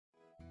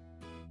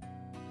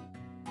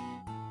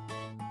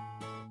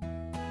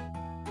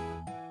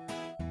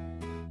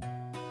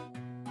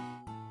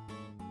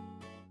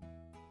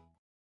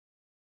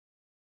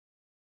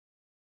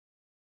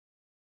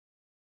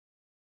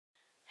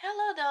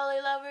Hello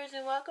dolly lovers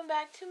and welcome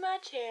back to my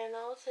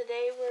channel.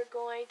 Today we're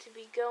going to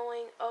be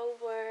going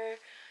over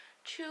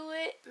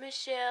Truett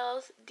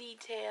Michelle's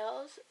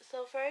details.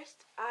 So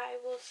first I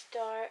will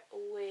start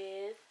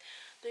with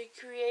the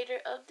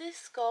creator of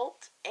this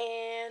sculpt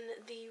and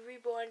the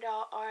Reborn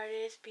doll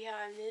artist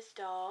behind this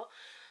doll.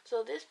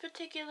 So this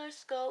particular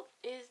sculpt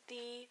is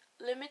the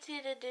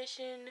limited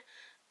edition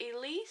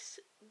Elyse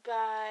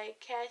by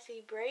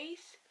Cassie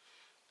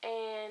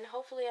and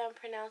hopefully I'm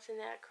pronouncing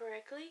that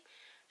correctly.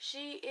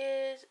 She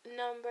is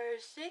number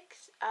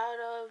 6 out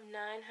of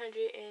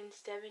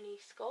 970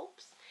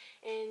 sculpts,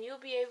 and you'll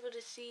be able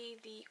to see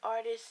the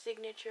artist's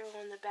signature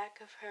on the back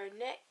of her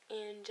neck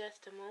in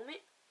just a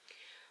moment.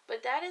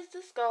 But that is the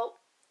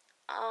sculpt.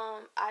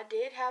 I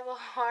did have a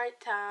hard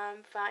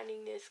time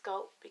finding this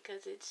sculpt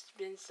because it's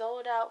been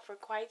sold out for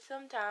quite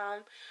some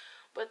time,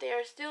 but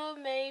there still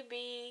may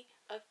be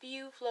a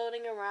few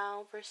floating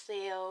around for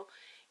sale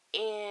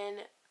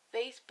in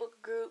Facebook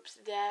groups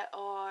that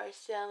are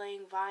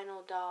selling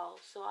vinyl dolls.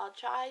 So I'll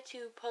try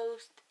to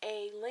post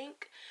a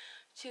link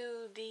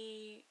to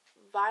the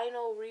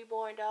vinyl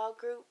Reborn doll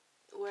group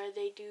where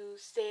they do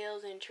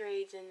sales and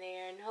trades in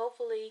there, and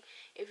hopefully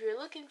if you're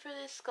looking for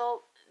this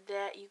sculpt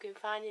that you can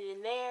find it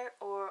in there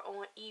or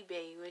on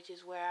eBay, which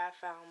is where I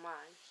found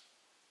mine.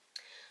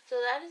 So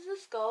that is the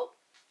sculpt,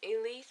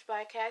 Elyse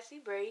by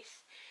Cassie,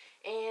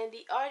 and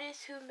the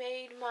artist who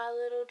made my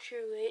little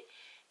Truett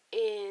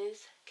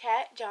is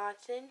Cat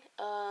Johnson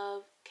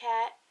of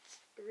Cat's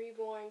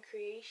Reborn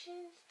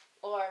Creations,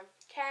 or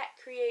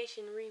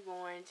CatsCreation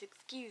Reborns,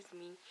 excuse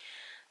me.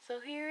 So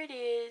here it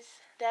is.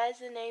 That is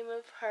the name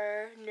of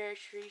her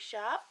nursery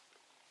shop.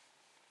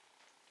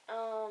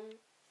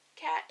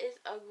 Cat is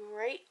a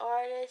great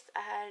artist. I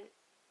had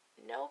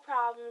no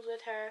problems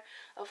with her.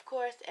 Of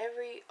course,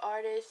 every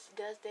artist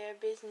does their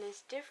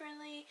business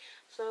differently,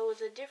 so it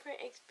was a different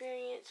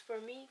experience for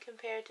me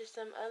compared to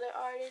some other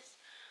artists.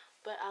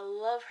 But I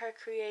love her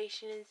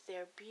creations.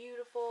 They're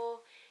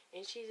beautiful,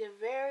 and she's a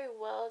very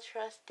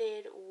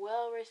well-trusted,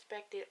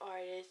 well-respected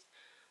artist.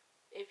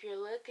 If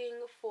you're looking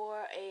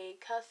for a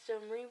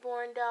custom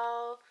Reborn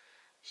doll,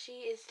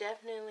 she is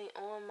definitely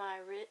on my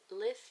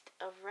list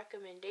of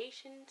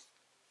recommendations.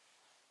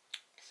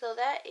 So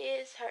that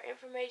is her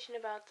information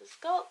about the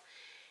sculpt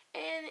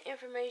and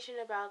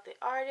information about the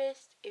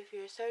artist if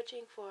you're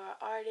searching for an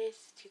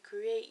artist to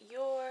create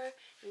your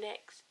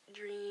next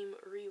dream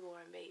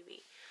Reborn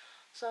baby.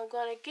 So I'm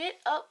going to get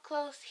up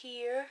close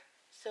here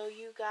so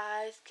you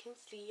guys can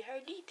see her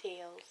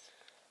details.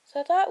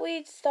 So I thought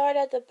we'd start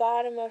at the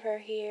bottom of her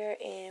hair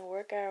and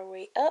work our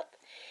way up.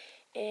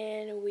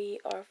 And we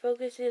are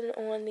focusing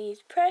on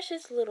these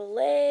precious little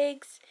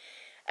legs.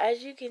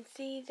 As you can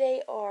see,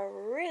 they are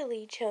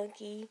really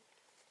chunky,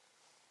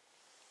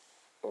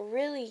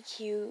 really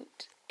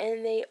cute,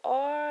 and they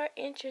are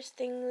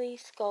interestingly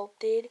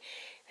sculpted.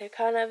 They're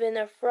kind of in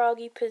a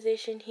froggy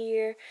position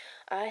here.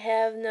 I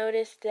have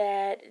noticed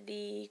that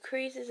the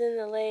creases in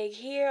the leg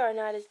here are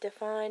not as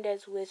defined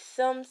as with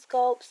some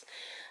sculpts.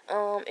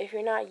 If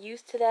you're not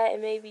used to that,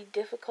 it may be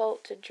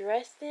difficult to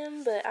dress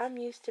them, but I'm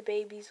used to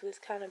babies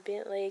with kind of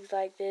bent legs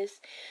like this,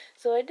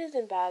 so it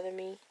doesn't bother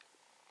me.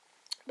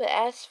 But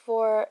as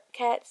for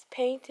Cat's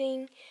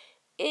painting,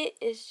 it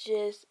is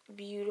just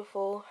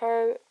beautiful.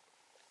 Her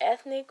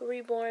ethnic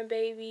Reborn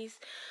babies,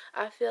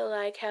 I feel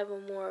like, have a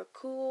more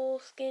cool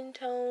skin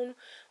tone,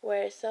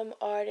 whereas some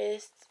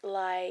artists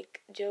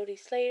like Jody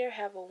Slater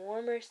have a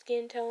warmer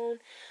skin tone.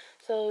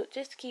 So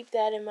just keep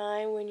that in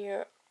mind when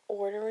you're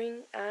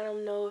ordering. I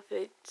don't know if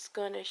it's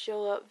gonna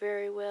show up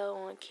very well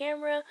on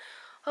camera.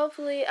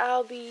 Hopefully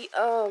I'll be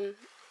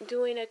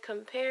doing a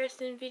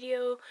comparison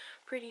video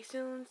pretty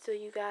soon so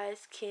you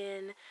guys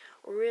can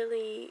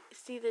really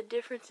see the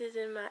differences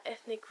in my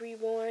ethnic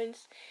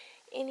Reborns.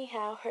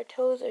 Anyhow, her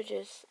toes are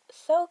just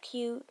so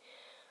cute.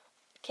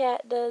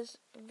 Cat does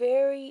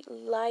very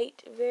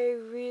light,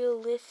 very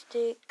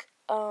realistic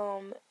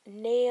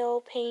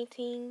nail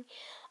painting.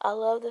 I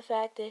love the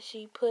fact that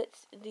she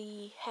puts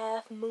the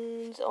half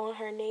moons on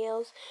her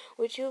nails,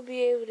 which you'll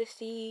be able to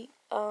see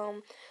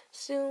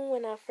soon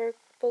when I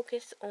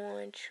focus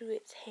on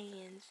Truett's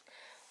hands.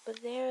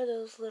 But there are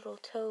those little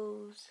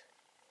toes.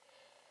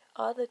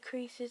 All the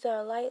creases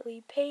are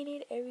lightly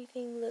painted.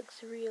 Everything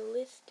looks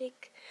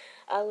realistic.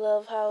 I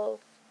love how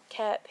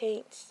Cat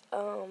paints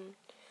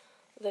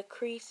the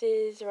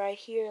creases right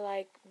here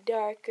like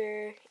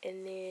darker,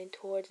 and then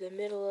towards the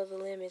middle of the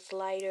limb it's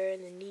lighter,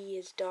 and the knee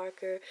is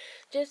darker,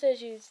 just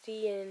as you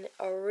see in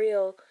a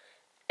real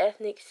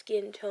ethnic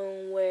skin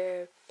tone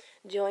where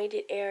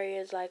jointed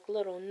areas like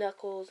little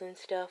knuckles and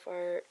stuff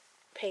are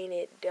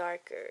painted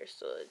darker.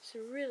 So it's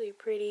really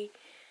pretty,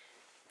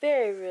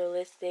 very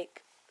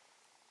realistic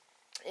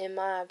in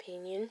my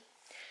opinion.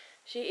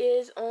 She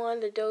is on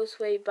the doe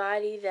suede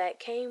body that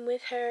came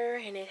with her,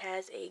 and it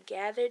has a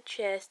gathered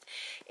chest,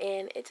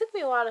 and it took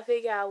me a while to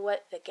figure out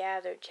what the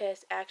gathered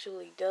chest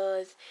actually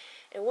does.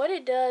 And what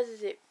it does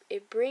is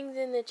it brings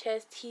in the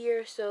chest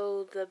here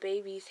so the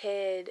baby's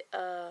head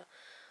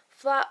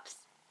flops.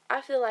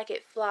 I feel like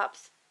it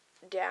flops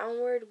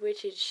downward,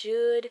 which it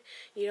should.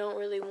 You don't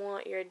really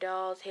want your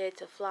doll's head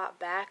to flop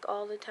back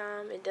all the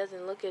time. It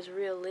doesn't look as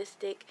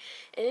realistic,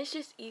 and it's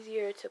just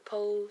easier to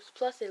pose.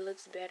 Plus, it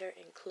looks better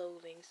in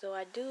clothing. So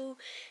I do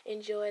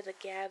enjoy the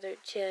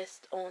gathered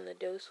chest on the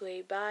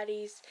Dosway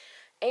bodies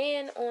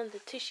and on the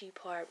tushy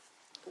part,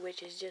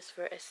 which is just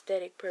for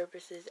aesthetic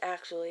purposes.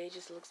 Actually, it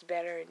just looks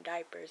better in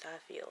diapers, I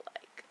feel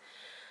like.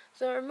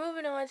 So we're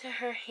moving on to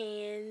her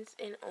hands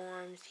and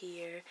arms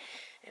here,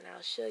 and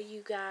I'll show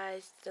you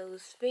guys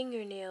those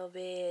fingernail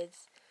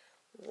beds.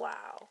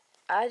 Wow,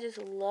 I just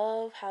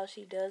love how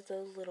she does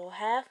those little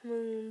half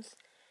moons.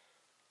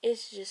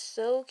 It's just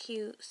so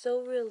cute,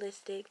 so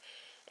realistic,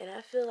 and I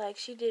feel like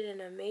she did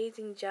an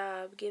amazing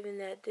job given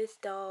that this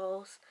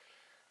doll's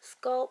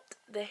sculpt,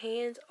 the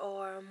hands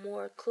are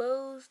more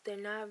closed. They're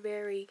not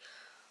very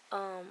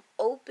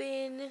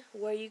open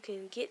where you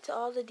can get to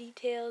all the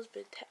details,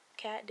 but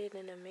Kat did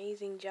an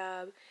amazing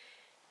job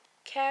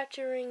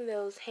capturing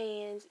those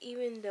hands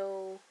even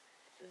though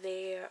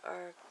there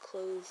are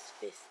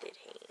closed-fisted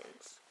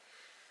hands.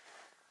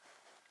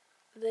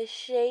 The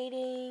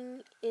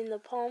shading in the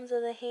palms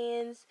of the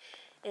hands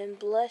and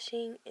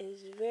blushing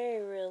is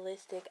very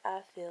realistic,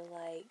 I feel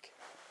like.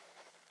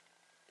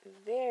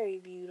 Very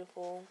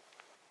beautiful.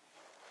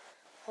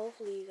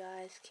 Hopefully you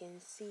guys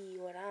can see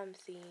what I'm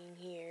seeing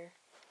here.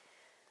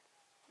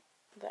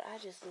 But I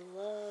just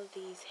love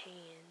these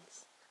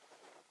hands.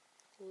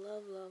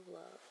 Love, love,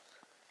 love.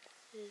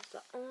 There's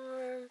the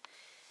arm,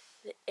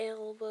 the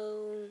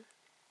elbow.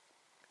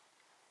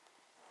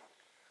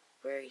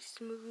 Very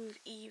smooth,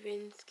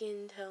 even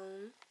skin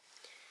tone.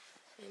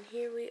 And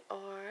here we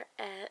are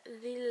at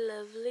the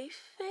lovely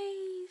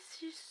face.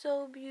 She's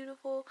so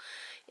beautiful.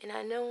 And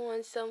I know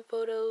on some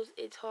photos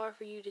it's hard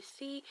for you to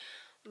see,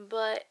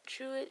 but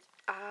Truett's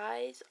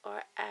eyes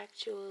are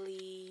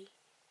actually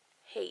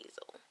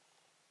hazel.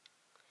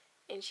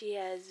 And she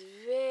has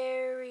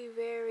very,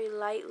 very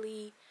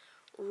lightly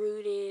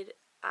rooted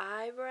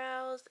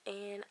eyebrows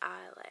and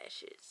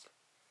eyelashes.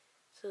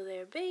 So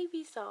they're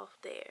baby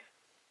soft there.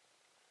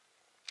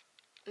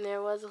 And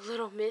there was a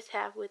little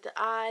mishap with the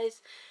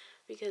eyes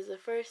because the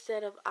first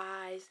set of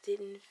eyes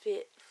didn't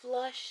fit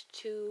flush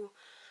to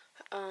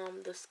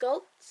the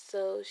sculpt.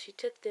 So she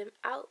took them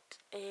out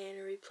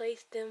and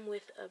replaced them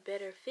with a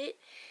better fit.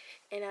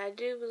 And I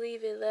do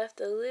believe it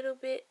left a little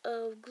bit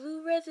of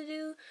glue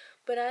residue,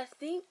 but I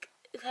think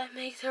that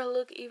makes her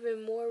look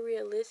even more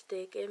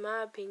realistic. In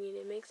my opinion,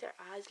 it makes her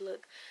eyes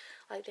look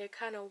like they're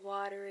kind of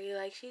watery,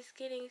 like she's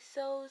getting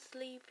so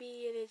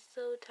sleepy and it's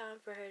so time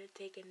for her to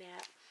take a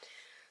nap.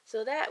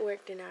 So that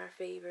worked in our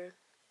favor.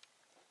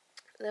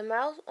 The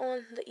mouth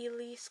on the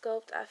Elyse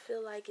sculpt I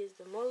feel like is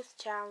the most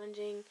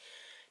challenging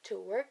to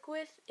work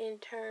with in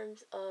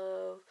terms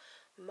of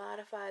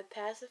modified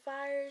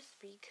pacifiers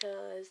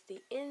because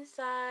the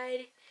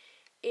inside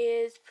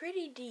is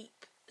pretty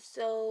deep.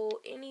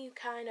 So any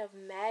kind of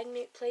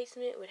magnet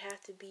placement would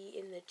have to be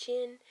in the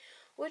chin,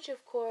 which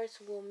of course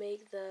will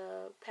make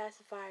the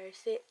pacifier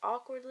sit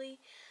awkwardly.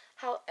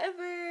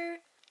 However,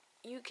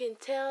 you can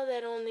tell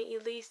that on the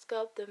Elyse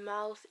sculpt the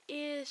mouth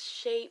is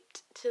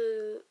shaped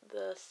to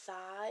the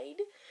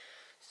side.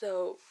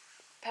 So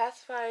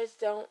pacifiers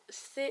don't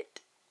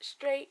sit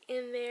straight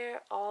in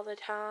there all the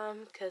time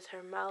because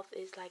her mouth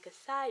is like a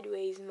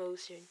sideways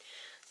motion.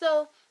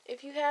 So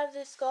if you have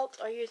this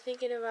sculpt or you're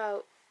thinking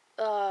about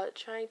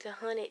trying to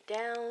hunt it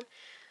down,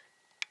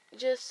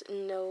 just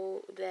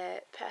know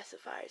that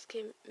pacifiers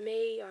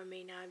may or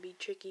may not be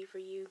tricky for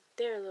you.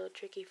 They're a little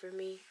tricky for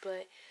me,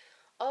 but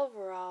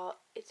overall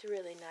it's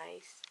really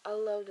nice. I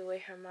love the way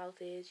her mouth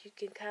is. You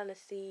can kind of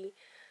see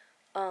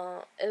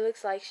it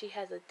looks like she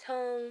has a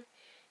tongue.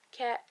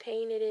 Kat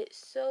painted it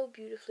so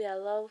beautifully. I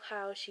love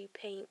how she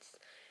paints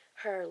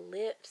her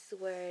lips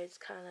where it's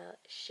kind of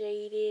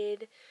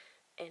shaded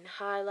and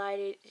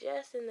highlighted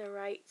just in the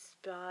right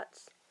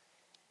spots.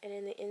 And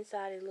in the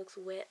inside it looks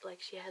wet like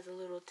she has a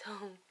little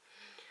tongue.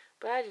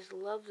 But I just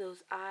love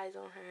those eyes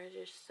on her.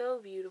 They're so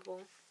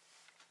beautiful.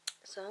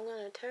 So I'm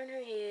going to turn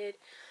her head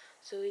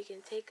so we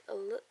can take a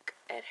look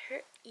at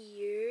her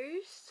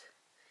ears.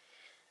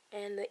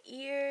 And the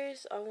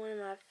ears are one of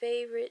my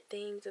favorite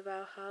things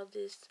about how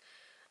this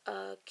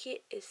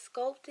kit is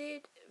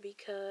sculpted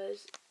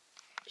because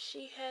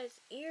she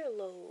has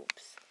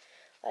earlobes.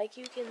 Like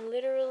you can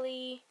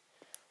literally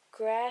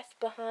grasp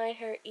behind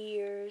her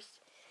ears.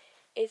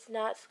 It's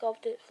not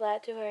sculpted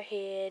flat to her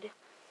head.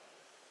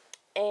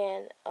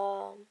 And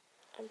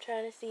I'm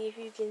trying to see if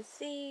you can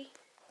see,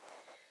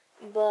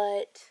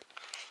 but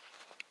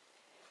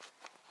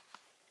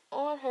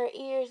on her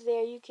ears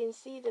there you can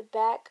see the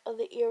back of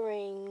the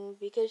earring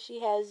because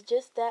she has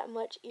just that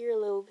much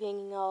earlobe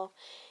hanging off.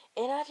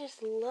 And I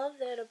just love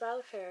that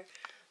about her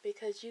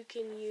because you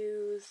can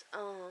use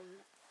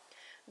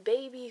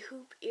baby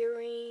hoop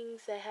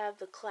earrings that have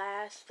the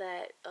clasp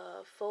that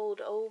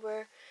fold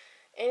over,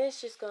 and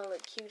it's just gonna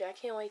look cute. I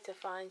can't wait to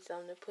find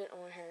some to put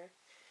on her.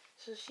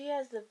 So she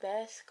has the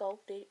best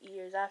sculpted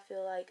ears, I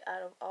feel like,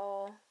 out of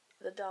all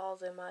the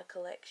dolls in my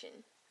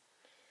collection.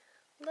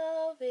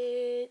 Love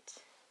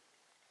it.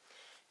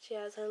 She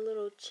has her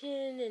little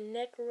chin and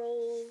neck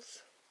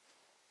rolls,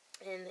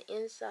 and the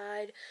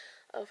inside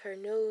of her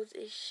nose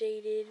is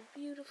shaded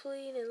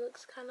beautifully, and it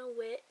looks kind of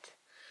wet.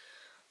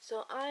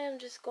 So I am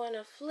just going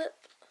to flip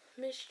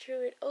Miss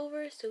Truett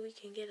over so we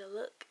can get a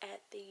look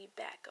at the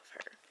back of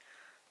her.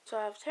 So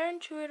I've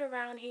turned Truett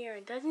around here,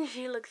 and doesn't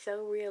she look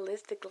so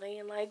realistic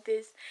laying like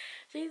this?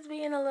 She's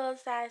being a little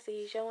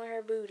sassy, showing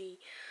her booty.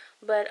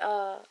 But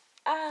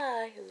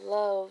I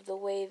love the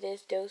way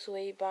this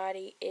Doseway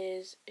body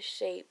is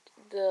shaped.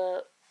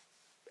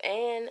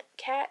 And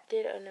Cat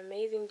did an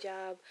amazing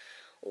job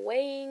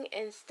weighing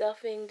and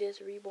stuffing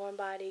this Reborn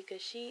body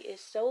because she is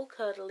so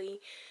cuddly.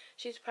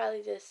 She's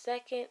probably the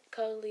second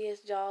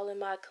cuddliest doll in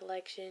my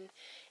collection,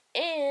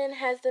 and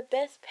has the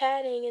best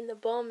padding in the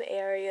bum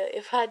area,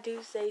 if I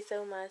do say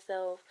so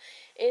myself.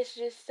 It's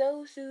just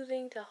so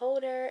soothing to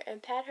hold her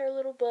and pat her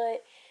little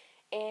butt,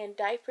 and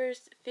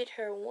diapers fit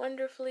her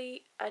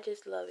wonderfully. I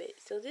just love it.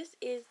 So this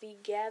is the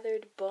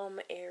gathered bum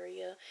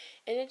area,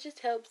 and it just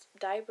helps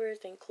diapers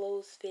and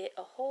clothes fit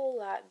a whole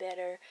lot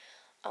better.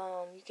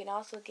 You can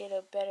also get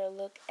a better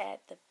look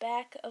at the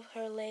back of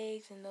her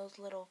legs and those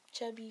little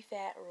chubby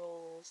fat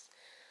rolls.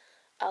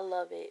 I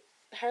love it.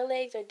 Her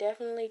legs are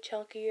definitely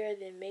chunkier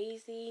than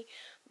Maizie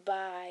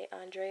by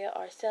Andrea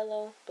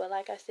Arcello, but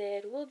like I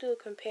said, we'll do a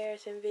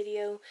comparison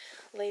video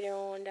later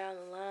on down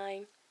the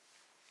line.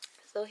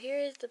 So here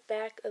is the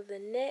back of the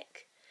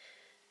neck,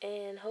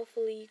 and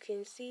hopefully you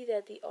can see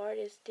that the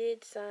artist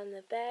did sign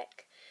the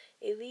back.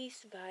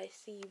 Elyse by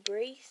C.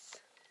 Brace.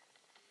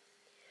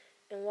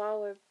 And while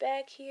we're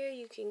back here,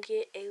 you can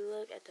get a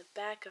look at the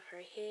back of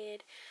her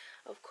head.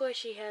 Of course,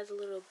 she has a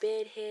little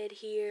bed head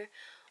here,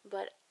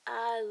 but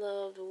I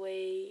love the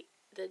way,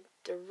 the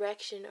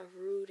direction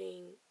of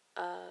rooting,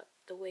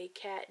 the way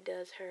Cat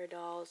does her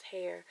doll's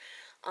hair.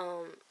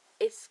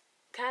 It's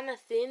kind of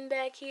thin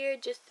back here,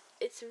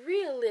 it's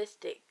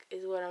realistic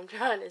is what I'm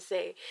trying to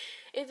say.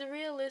 It's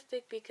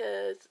realistic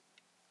because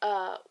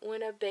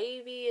when a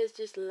baby is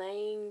just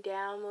laying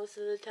down most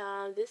of the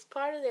time, this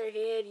part of their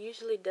head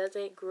usually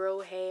doesn't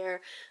grow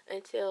hair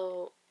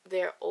until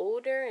they're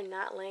older and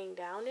not laying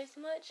down as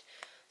much.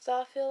 So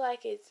I feel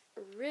like it's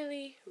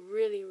really,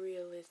 really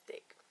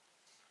realistic.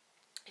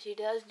 She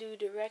does do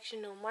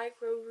directional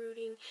micro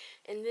rooting,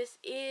 and this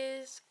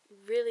is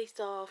really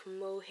soft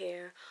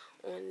mohair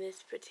on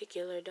this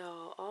particular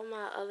doll. All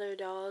my other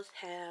dolls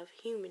have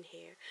human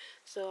hair,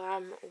 so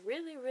I'm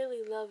really,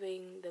 really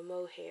loving the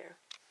mohair.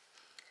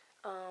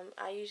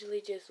 I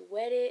usually just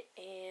wet it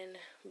and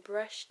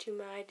brush to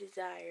my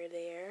desire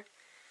there.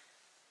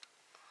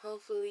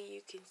 Hopefully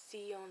you can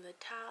see on the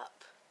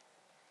top.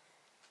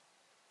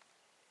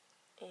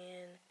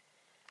 And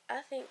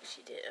I think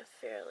she did a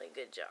fairly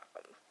good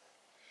job.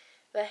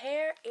 The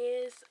hair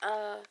is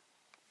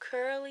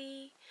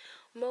curly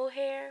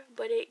mohair,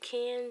 but it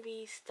can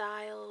be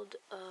styled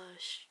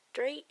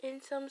straight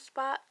in some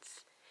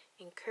spots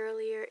and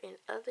curlier in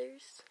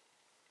others.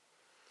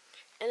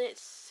 And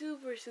it's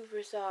super,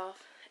 super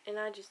soft, and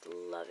I just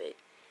love it.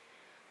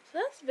 So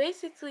that's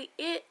basically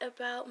it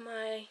about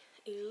my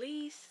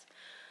Elyse.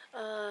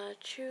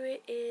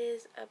 Truett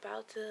is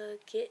about to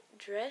get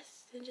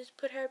dressed and just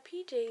put her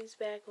PJs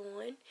back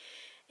on,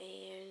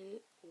 and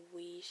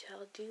we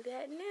shall do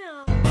that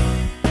now.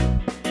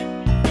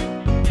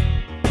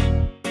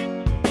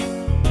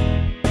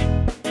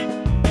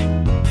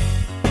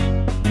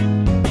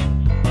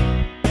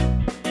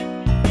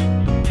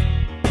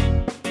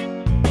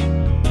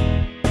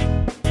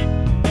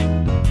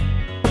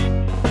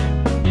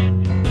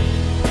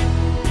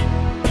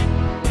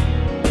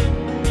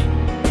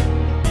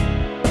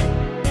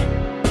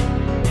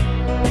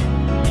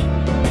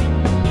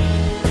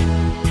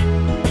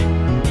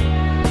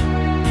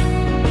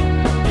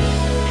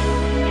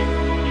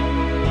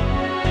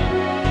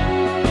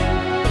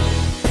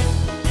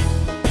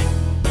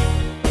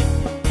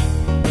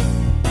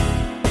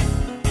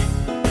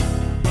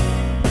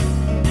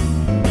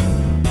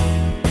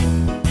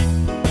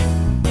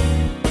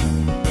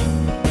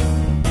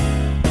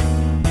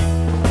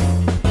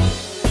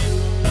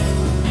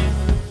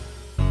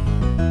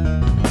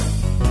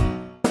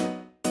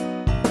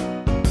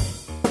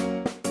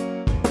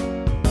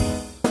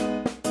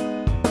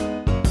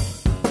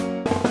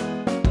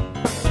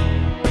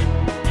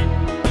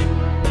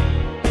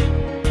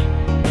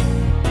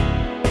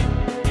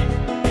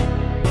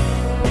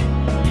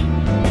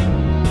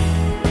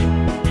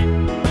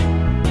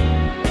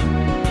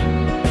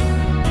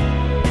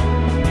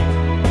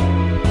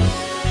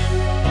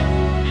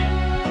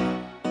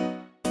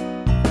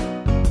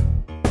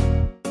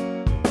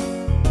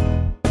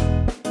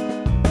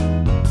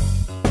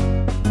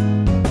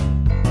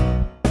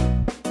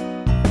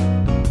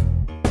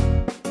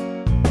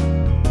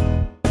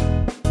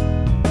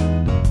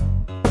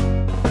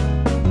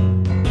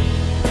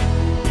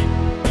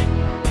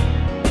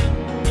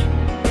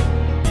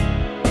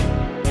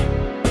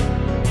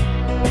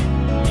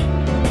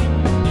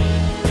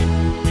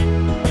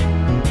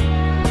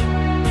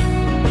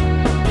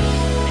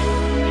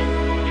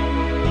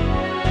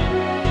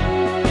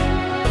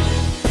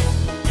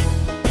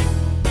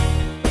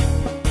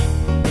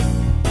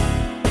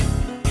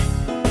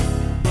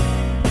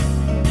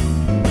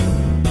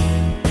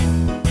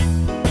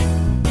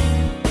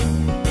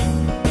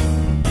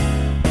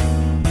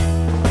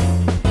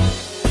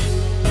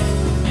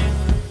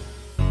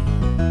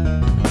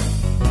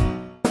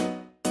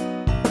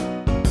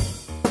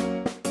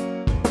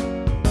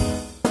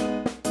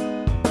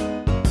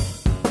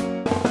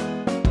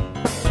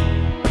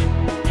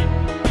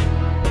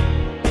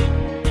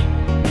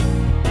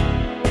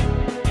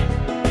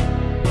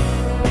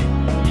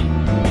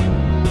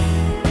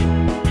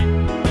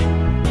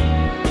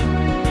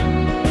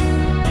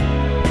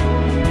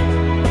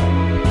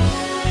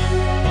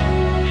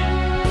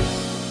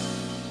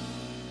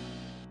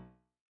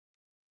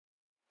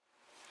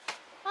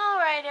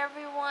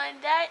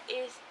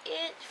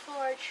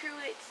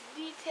 Truett's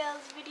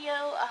details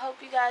video. I hope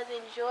you guys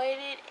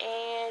enjoyed it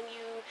and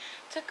you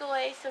took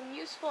away some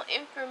useful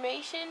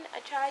information. I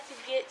tried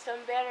to get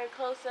some better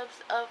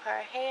close-ups of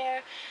her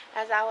hair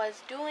as I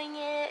was doing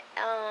it.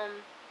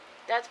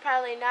 That's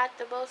probably not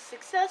the most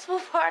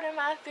successful part of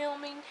my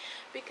filming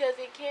because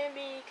it can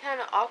be kind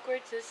of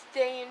awkward to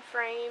stay in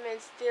frame and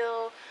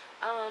still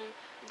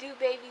do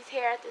baby's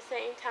hair at the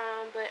same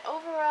time. But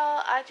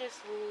overall, I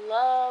just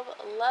love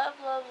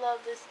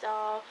this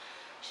doll.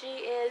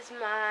 She is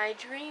my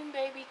dream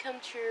baby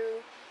come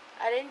true.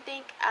 I didn't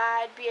think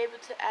I'd be able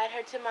to add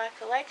her to my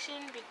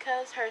collection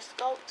because her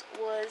sculpt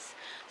was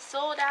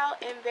sold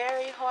out and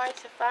very hard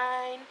to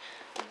find,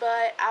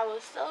 but I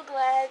was so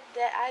glad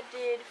that I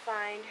did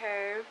find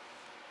her.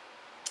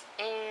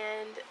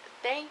 And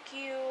thank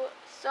you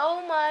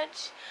so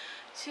much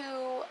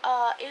to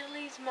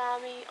Italy's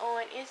mommy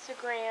on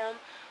Instagram,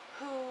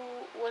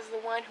 who was the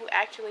one who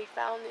actually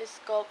found this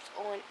sculpt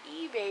on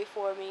eBay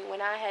for me when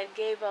I had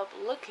gave up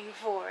looking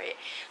for it.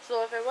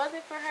 So if it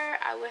wasn't for her,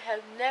 I would have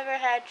never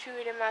had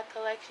Truett in my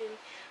collection.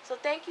 So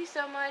thank you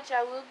so much.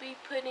 I will be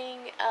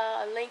putting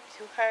a link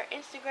to her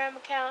Instagram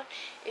account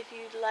if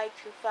you'd like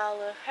to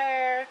follow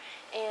her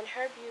and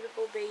her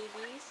beautiful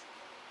babies.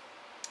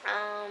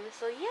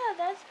 So yeah,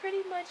 that's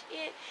pretty much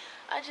it.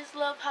 I just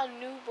love how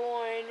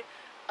newborn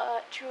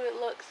Truett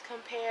looks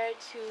compared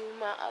to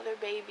my other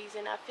babies,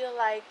 and I feel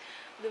like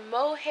the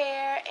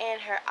mohair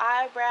and her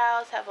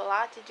eyebrows have a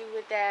lot to do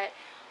with that.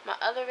 My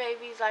other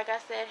babies, like I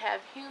said,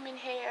 have human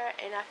hair,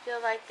 and I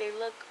feel like they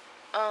look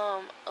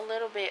a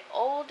little bit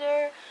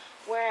older,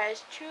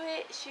 whereas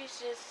Truett,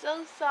 she's just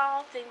so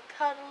soft and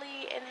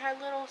cuddly, and her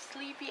little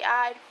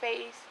sleepy-eyed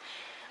face,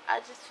 I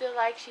just feel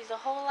like she's a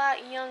whole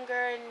lot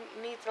younger and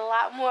needs a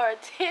lot more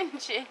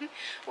attention,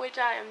 which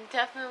I am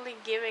definitely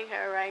giving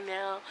her right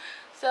now.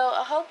 So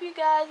I hope you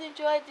guys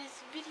enjoyed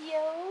this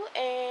video,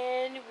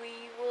 and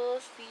we will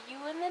see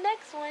you in the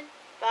next one.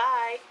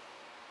 Bye.